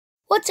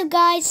What's up,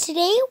 guys?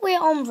 Today we're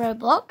on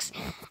Roblox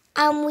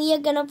and we are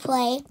gonna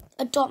play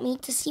Adopt Me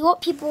to see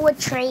what people would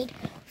trade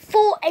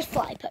for a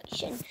fly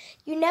potion.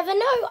 You never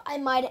know, I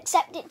might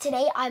accept it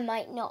today, I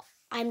might not.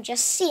 I'm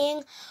just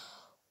seeing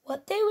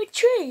what they would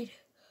trade.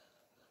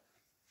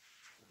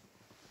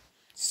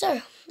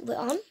 So, we're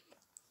on.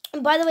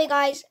 And by the way,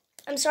 guys,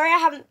 I'm sorry I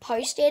haven't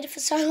posted for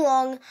so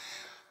long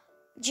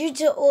due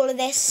to all of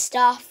this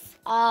stuff.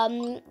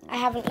 I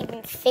haven't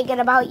even figured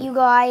about you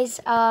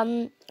guys.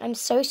 I'm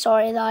so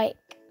sorry,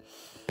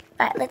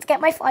 Right, let's get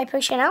my fly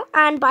potion out.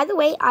 And by the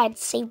way, I had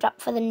saved up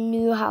for the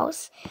new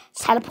house.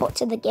 Teleport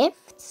to the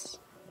gifts.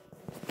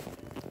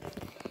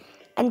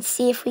 And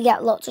see if we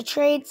get lots of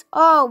trades.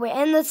 Oh, we're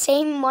in the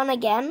same one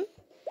again.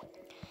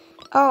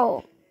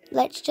 Oh,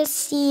 let's just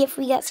see if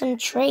we get some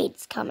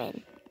trades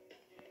coming.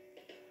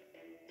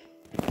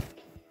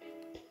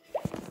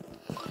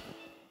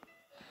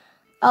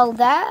 Oh,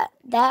 they're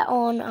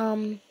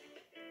on,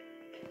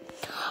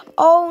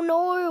 oh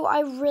no,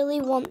 I really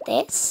want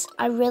this.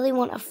 I really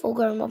want a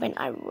full-grown robin.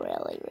 I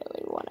really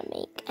want to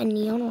make a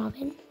neon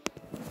robin.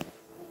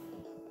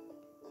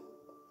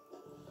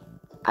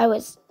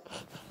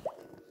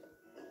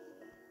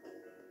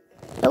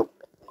 Nope,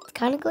 it's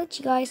kind of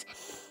glitchy, guys.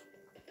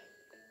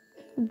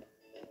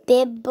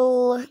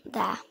 Bibble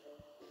there.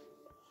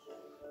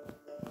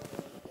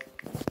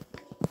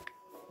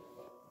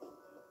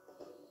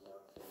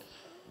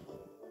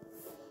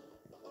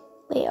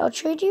 Wait, I'll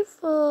trade you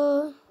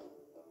for...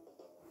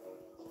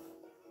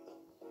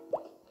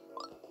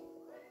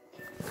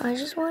 I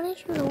just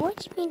wanted you to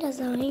watch me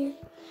design.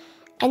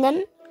 And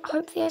then,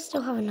 hopefully I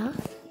still have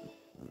enough.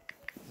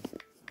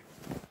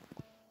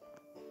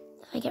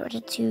 If I get rid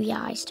of 2,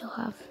 yeah, I still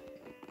have.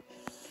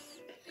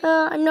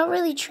 I'm not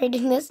really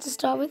trading this to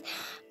start with.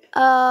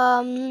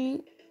 I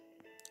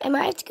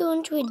might have to go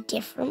into a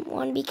different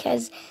one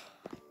because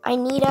I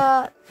need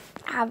to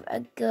have a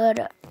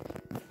good,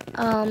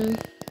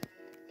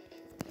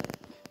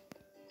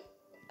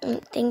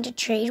 thing to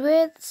trade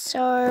with,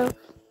 so...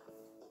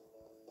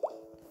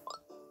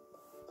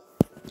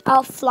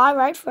 I'll fly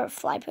right for a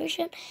fly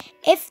potion.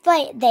 If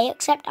they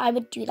accept, I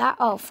would do that.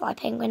 Oh, fly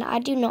penguin. I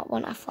do not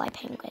want a fly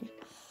penguin.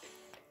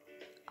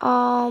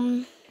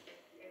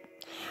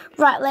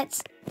 Right,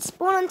 let's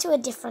spawn onto a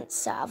different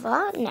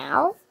server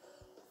now.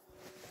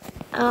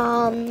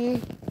 I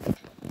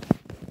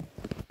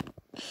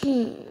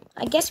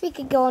guess we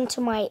could go onto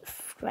my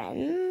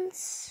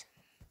friends.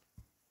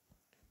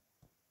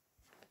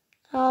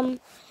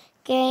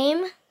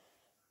 Game.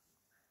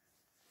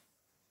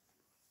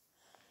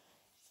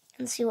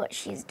 And see what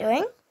she's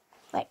doing.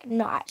 Like,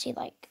 not actually,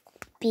 like,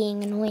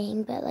 being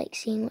annoying, but, like,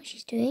 seeing what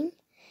she's doing.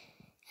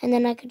 And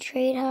then I could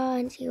trade her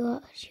and see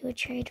what she would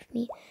trade with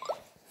me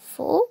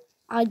for.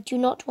 I do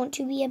not want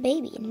to be a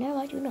baby. No,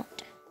 I do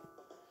not.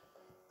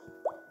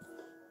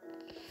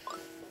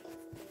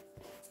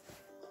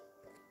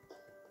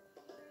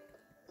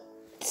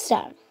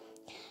 So,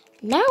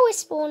 now we're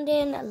spawned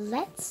in.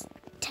 Let's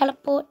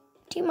teleport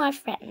to my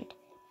friend.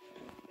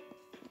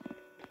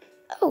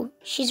 Oh,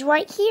 she's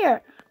right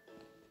here.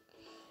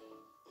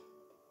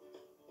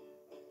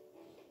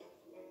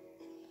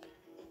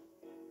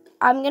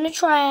 I'm going to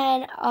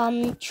try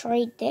and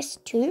trade this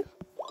too.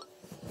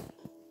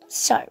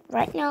 So,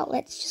 right now,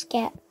 let's just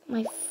get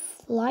my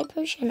fly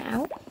potion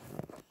out.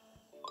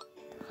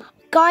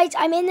 Guys,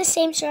 I'm in the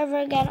same server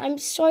again. I'm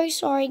so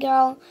sorry,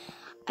 girl.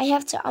 I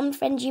have to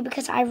unfriend you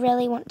because I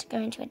really want to go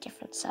into a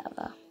different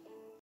server.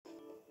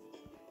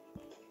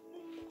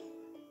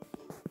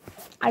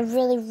 I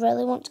really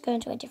want to go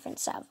into a different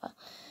server.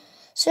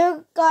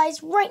 So,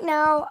 guys, right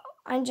now,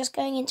 I'm just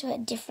going into a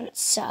different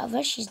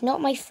server. She's not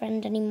my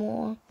friend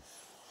anymore.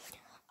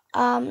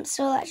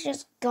 So let's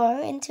just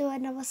go into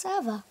another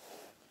server.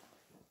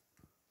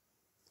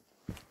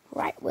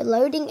 Right, we're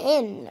loading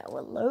in.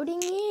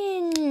 Loading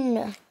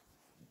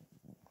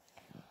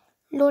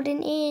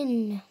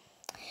in.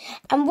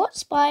 And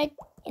what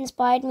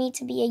inspired me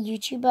to be a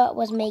YouTuber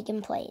was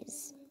Megan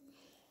Plays.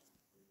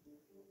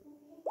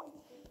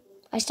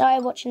 I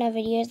started watching her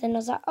videos and I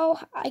was like,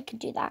 oh, I could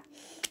do that.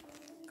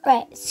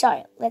 Right,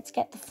 so let's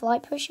get the fly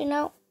potion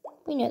out.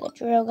 We know the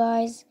drill,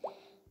 guys.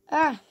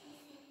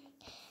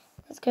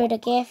 Let's go to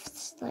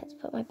gifts. Let's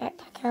put my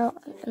backpack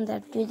out and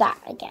then do that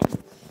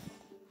again.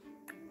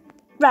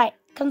 Right,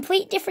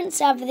 complete different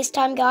server this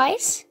time,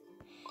 guys.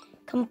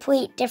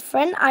 Complete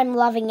different. I'm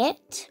loving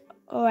it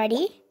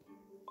already.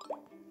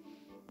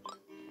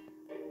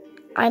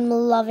 I'm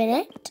loving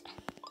it.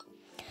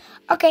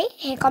 Okay,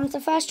 here comes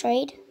the first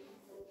trade.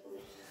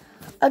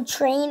 A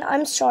train.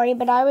 I'm sorry,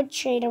 but I would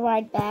trade a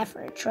ride there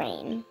for a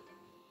train.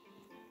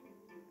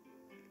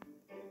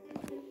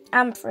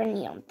 And for a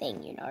neon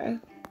thing, you know.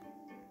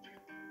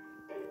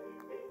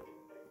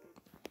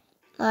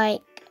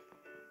 Like,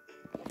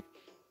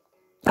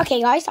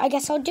 okay, guys, I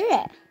guess I'll do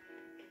it.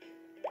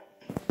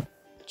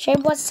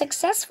 Trade was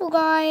successful,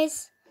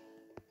 guys.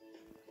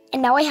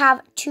 And now I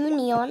have 2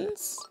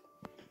 neons.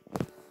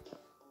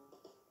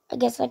 I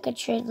guess I could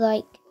trade,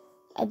 like,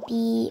 a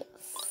bee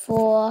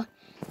for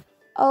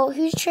Oh,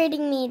 who's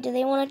trading me? Do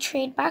they want to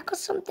trade back or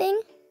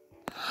something?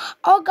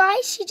 Oh,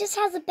 guys, she just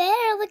has a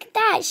bear. Look at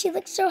that. She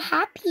looks so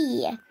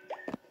happy.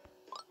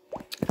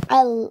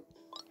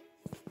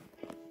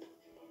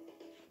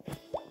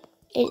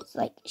 It's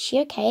like, is she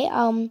okay?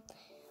 I'm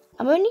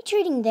only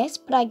trading this,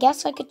 but I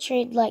guess I could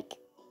trade, like,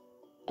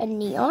 a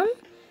neon.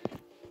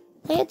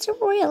 Like, it's a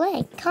royal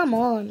egg. Come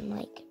on.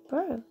 Like,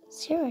 bro,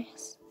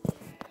 serious.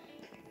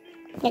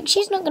 Like,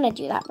 she's not going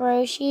to do that,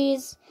 bro.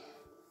 She's,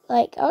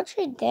 like, I'll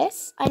trade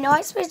this. I know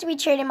I'm supposed to be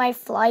trading my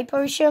fly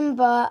potion,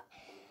 but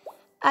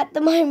at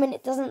the moment,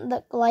 it doesn't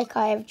look like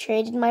I have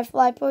traded my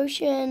fly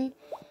potion.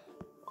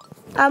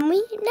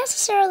 We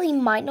necessarily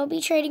might not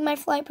be trading my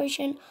fly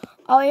potion.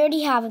 Oh, I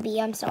already have a bee.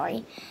 I'm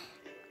sorry.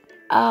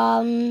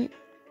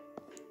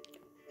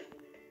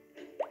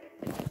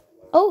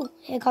 Oh,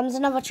 here comes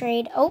another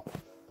trade. Oh,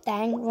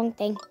 dang, wrong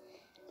thing.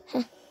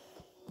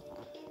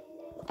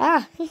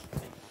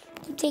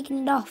 Keep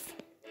taking it off.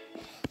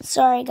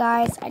 Sorry,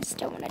 guys. I just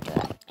don't want to do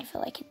it. I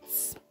feel like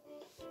it's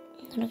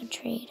not a good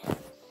trade.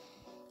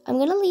 I'm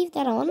going to leave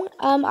that on.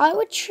 I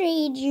would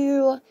trade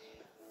you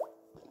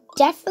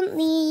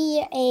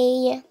definitely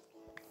a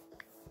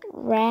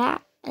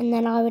rat, and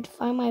then I would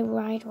find my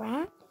ride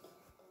rat.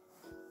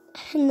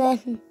 And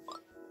then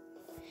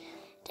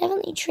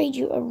definitely trade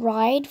you a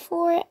ride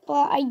for it,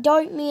 but I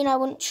don't mean I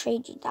wouldn't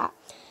trade you that.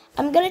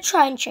 I'm going to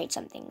try and trade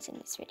some things in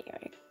this video.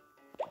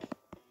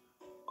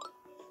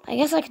 I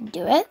guess I could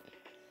do it.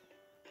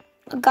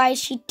 But guys,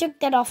 she took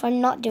that off. I'm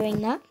not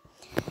doing that.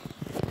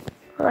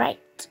 Right.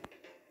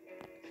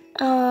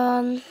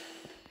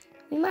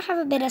 We might have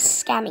a bit of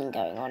scamming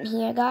going on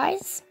here,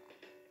 guys.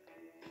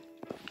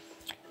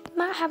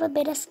 Might have a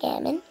bit of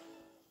scamming.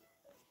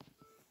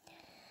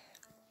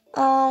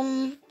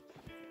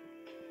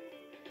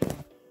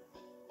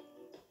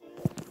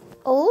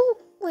 Oh,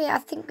 I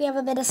think we have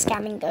a bit of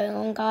scamming going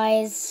on,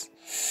 guys.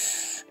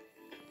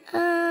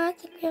 I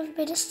think we have a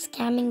bit of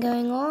scamming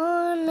going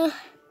on.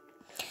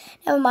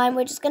 Never mind,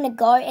 we're just going to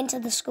go into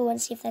the school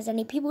and see if there's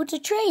any people to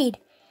trade.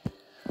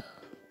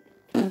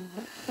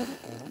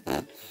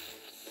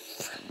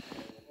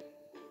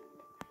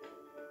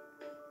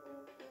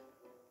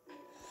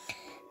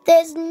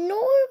 There's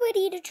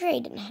nobody to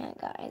trade in here,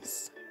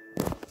 guys.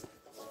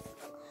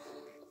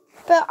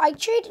 But I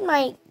traded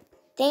my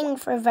thing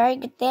for a very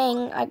good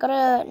thing. I got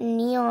a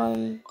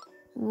neon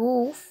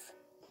wolf.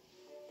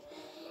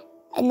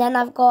 And then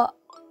I've got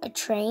a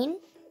train,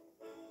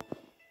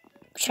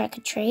 which I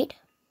could trade.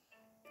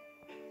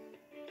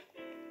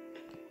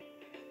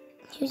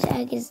 Whose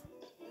egg is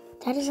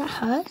that? Is that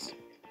hers?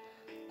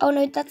 Oh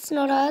no, that's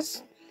not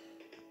hers.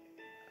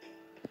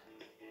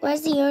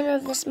 Where's the owner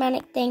of this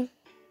manic thing?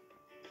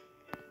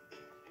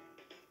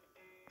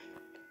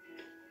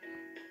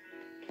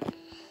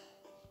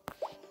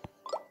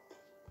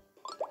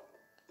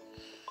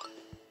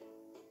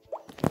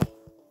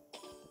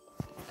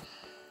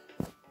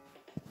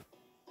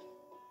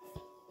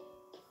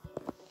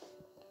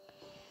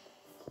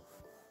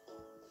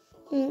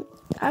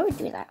 I would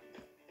do that.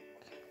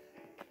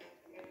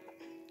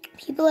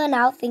 People are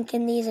now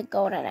thinking these are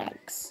golden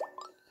eggs.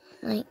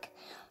 Like,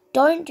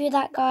 don't do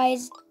that,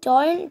 guys.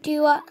 Don't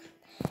do it.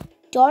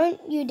 Don't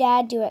you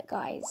dare do it,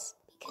 guys.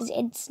 Because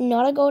it's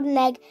not a golden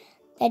egg.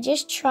 They're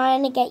just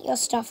trying to get your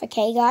stuff,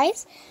 okay,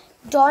 guys?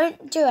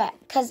 Don't do it.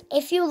 Because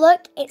if you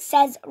look, it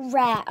says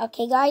rare,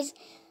 okay, guys?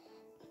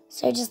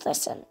 So just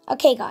listen.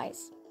 Okay,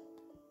 guys.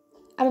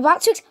 I'm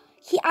about to...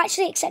 He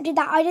actually accepted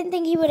that. I didn't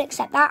think he would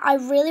accept that. I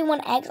really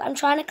want eggs. I'm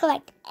trying to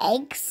collect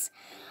eggs.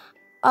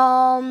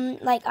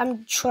 Like,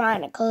 I'm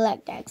trying to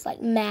collect eggs,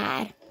 like,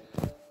 mad.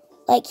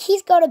 Like,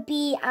 he's got a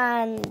bee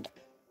and,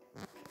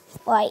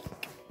 like,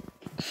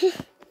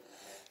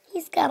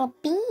 he's got a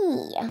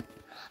bee. A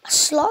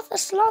sloth, a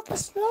sloth, a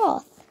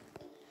sloth.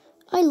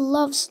 I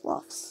love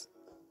sloths.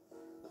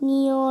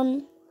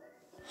 Neon.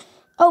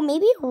 Oh,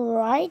 maybe a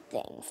ride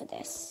thing for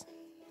this.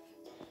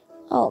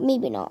 Oh,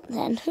 maybe not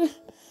then.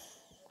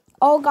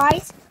 Oh,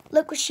 guys,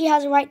 look what she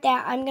has right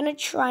there. I'm going to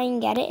try and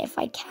get it if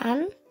I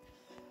can.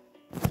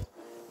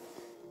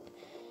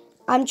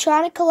 I'm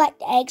trying to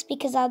collect eggs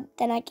because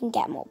then I can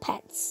get more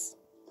pets.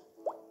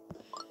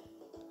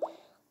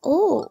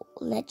 Oh,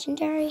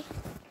 legendary.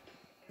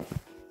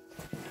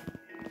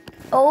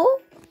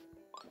 Oh.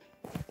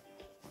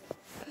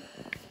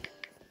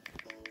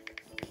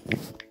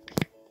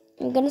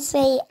 I'm going to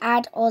say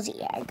add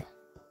Aussie egg.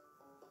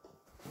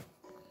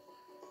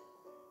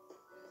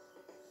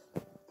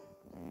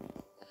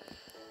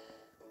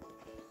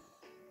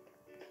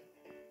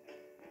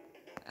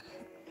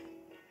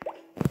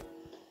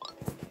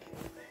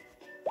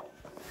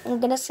 I'm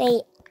going to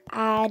say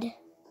add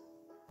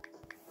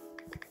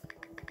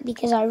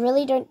because I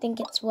really don't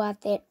think it's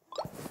worth it.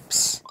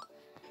 Psst.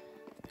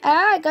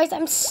 Ah, guys,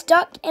 I'm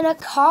stuck in a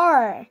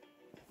car.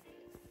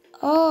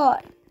 Oh,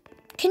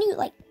 can you,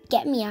 like,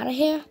 get me out of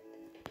here?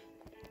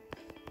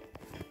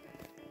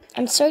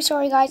 I'm so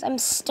sorry, guys. I'm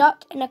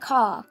stuck in a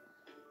car.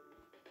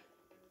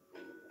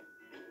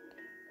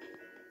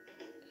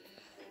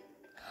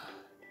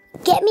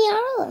 Get me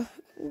out of here.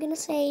 I'm going to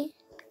say...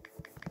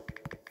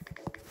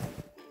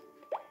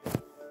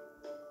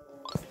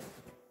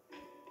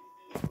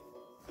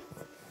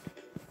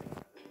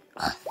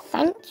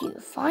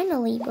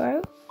 Finally,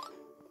 bro.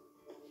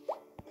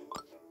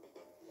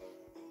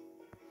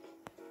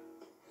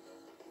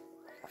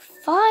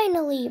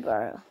 Finally,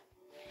 bro.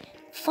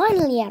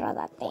 Finally out of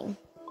that thing.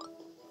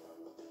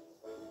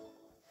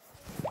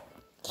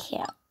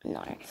 Yeah,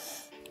 no.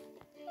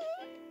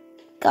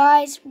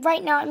 Guys,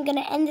 right now I'm going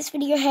to end this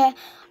video here.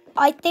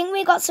 I think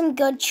we got some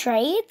good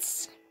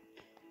trades.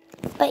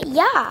 But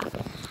yeah.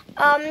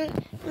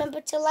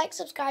 Remember to like,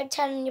 subscribe,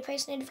 turn on your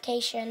post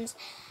notifications.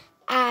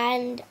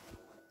 And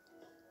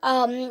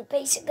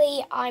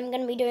basically I'm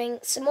going to be doing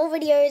some more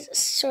videos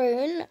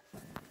soon.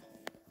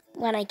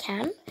 When I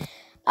can.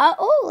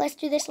 Oh, let's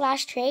do this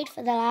last trade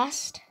for the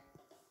last.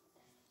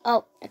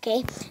 Oh,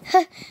 okay.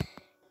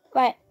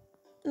 Right.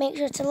 Make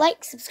sure to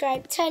like,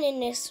 subscribe, turn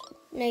in your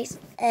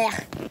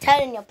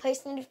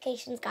post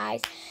notifications,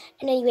 guys.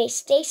 And anyway,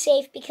 stay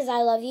safe because I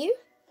love you.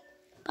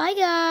 Bye,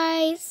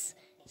 guys.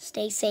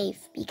 Stay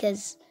safe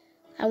because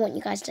I want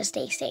you guys to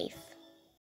stay safe.